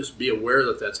just be aware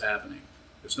that that's happening.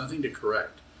 There's nothing to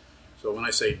correct. So when I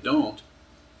say don't,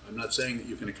 I'm not saying that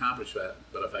you can accomplish that.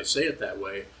 But if I say it that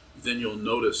way, then you'll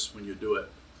notice when you do it.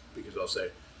 Because I'll say,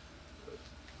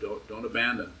 don't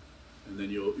abandon. And then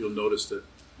you'll notice that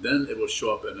then it will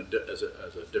show up as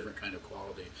a different kind of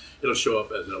quality. It'll show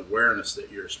up as an awareness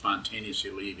that you're spontaneously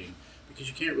leaving, because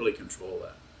you can't really control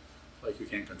that. Like you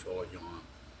can't control a yawn,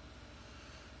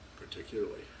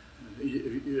 particularly.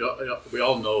 We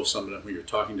all know somebody when you're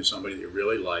talking to somebody that you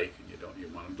really like, and you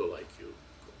want them to like you.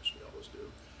 Of course, we always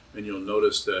do. And you'll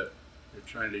notice that you're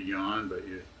trying to yawn, but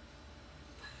you.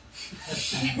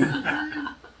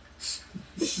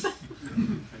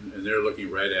 And they're looking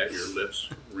right at your lips,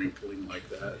 wrinkling like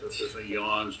that. If there's a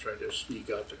yawn's trying to sneak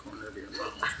out the corner of your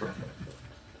mouth.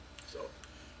 So,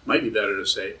 might be better to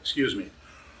say, "Excuse me."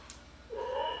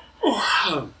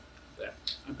 There,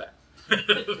 I'm back.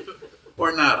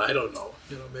 Or not, I don't know.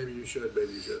 Maybe you should,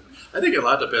 maybe you shouldn't. I think a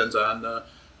lot depends on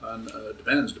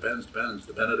depends.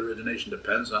 Dependent origination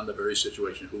depends on the very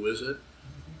situation. Who is it?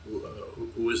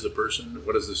 Who is the person?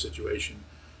 What is the situation?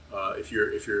 If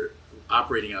you're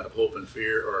operating out of hope and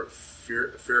fear, or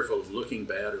fearful of looking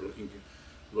bad, or looking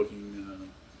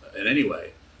in any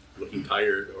way, looking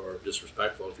tired or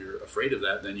disrespectful, if you're afraid of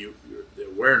that, then the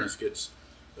awareness gets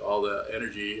all the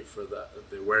energy for the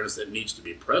awareness that needs to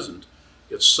be present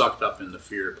gets sucked up in the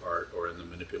fear part or in the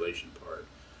manipulation part.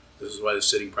 This is why the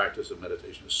sitting practice of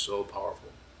meditation is so powerful.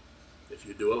 If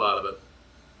you do a lot of it,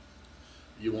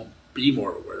 you won't be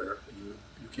more aware.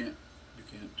 You can't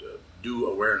do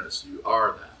awareness. You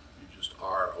are that. You just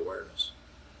are awareness.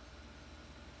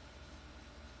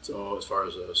 So as far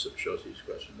as Shoshi's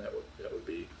question, that would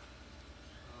be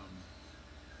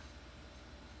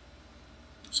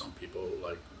some people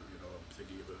like, I'm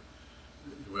thinking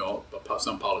of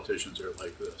some politicians are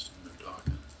like this when they're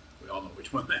talking. We all know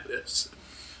which one that is.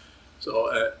 So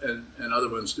and other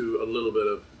ones do a little bit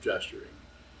of gesturing,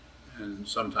 and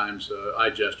sometimes I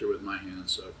gesture with my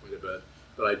hands quite a bit.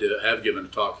 But I have given a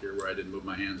talk here where I didn't move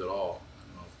my hands at all.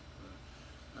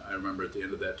 I remember at the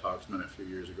end of that talk, it's been a few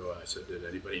years ago, I said, did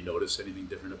anybody notice anything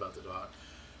different about the talk?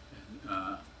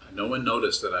 And no one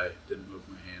noticed that I didn't move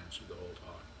my hands through the whole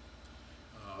talk.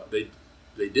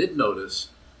 They did notice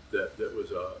that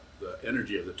the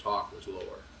energy of the talk was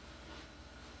lower.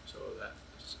 So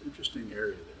that's an interesting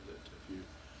area there. That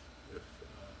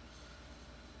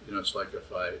if it's like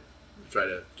if I try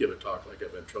to give a talk like a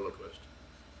ventriloquist.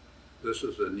 This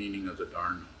is the meaning of the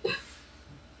Dharma.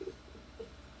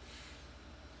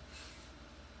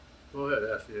 Go ahead,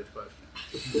 ask me a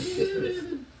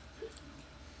question.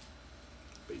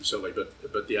 Being silly,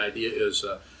 but the idea is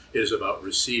about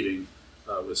receiving.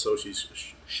 With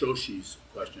Shoshi's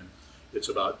question, it's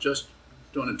about just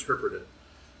don't interpret it.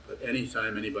 But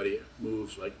anytime anybody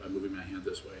moves, like by moving my hand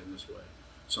this way and this way,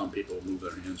 some people move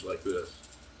their hands like this.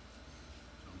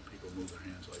 Some people move their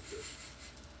hands like this.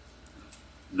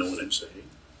 Know what I'm saying?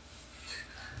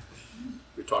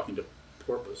 You're talking to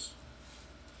porpoise.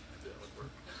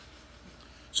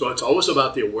 So it's always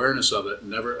about the awareness of it.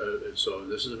 Never. So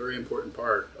this is a very important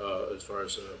part as far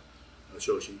as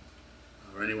Shoshi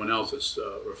or anyone else that's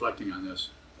reflecting on this.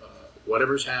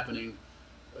 Whatever's happening,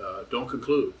 don't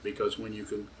conclude, because when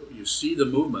you see the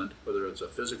movement, whether it's a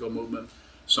physical movement,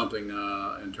 something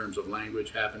in terms of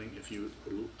language happening, if you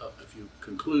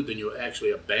conclude, then you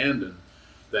actually abandon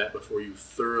that before you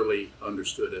thoroughly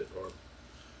understood it or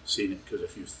seen it. Because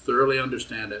if you thoroughly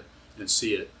understand it and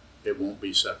see it, it won't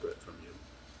be separate from you.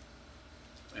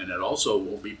 And it also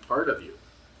won't be part of you,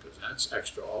 because that's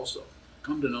extra also.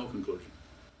 Come to no conclusion.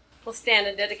 We'll stand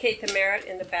and dedicate the merit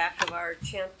in the back of our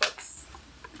chant books.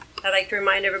 I'd like to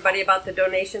remind everybody about the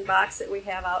donation box that we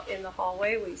have out in the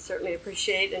hallway. We certainly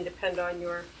appreciate and depend on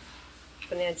your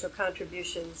financial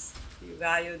contributions. If you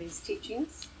value these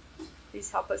teachings, please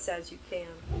help us as you can.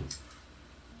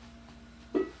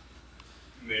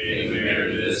 May the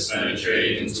merit of this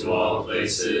penetrate into all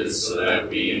places, so that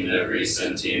we and every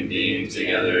sentient being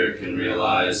together can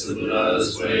realize the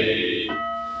Buddha's way.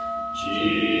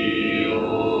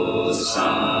 Shio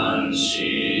San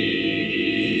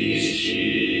Shi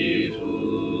Shifu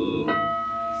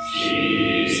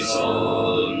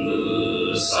Shison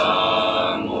Mu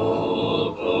Sa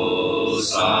Moko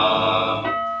Sa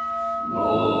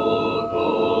Moko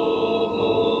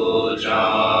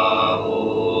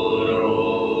Jahoromi.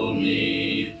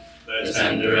 The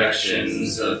 10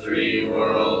 directions, the 3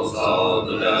 worlds, all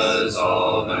Buddhas,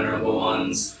 all venerable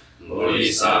ones,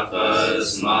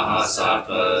 Bodhisattvas,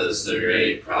 Mahasattvas, the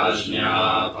great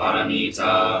Prajna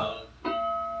Paramita.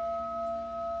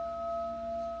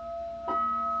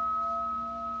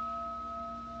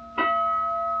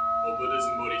 O Buddhas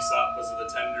and Bodhisattvas of the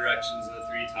 10 directions and the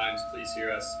 3 times, please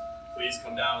hear us. Please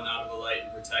come down out of the light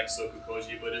and protect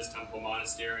Sokokoji Buddhist Temple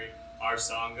Monastery, our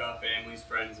Sangha, families,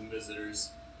 friends, and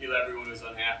visitors. Heal everyone who is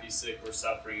unhappy, sick, or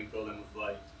suffering, and fill them with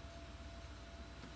light.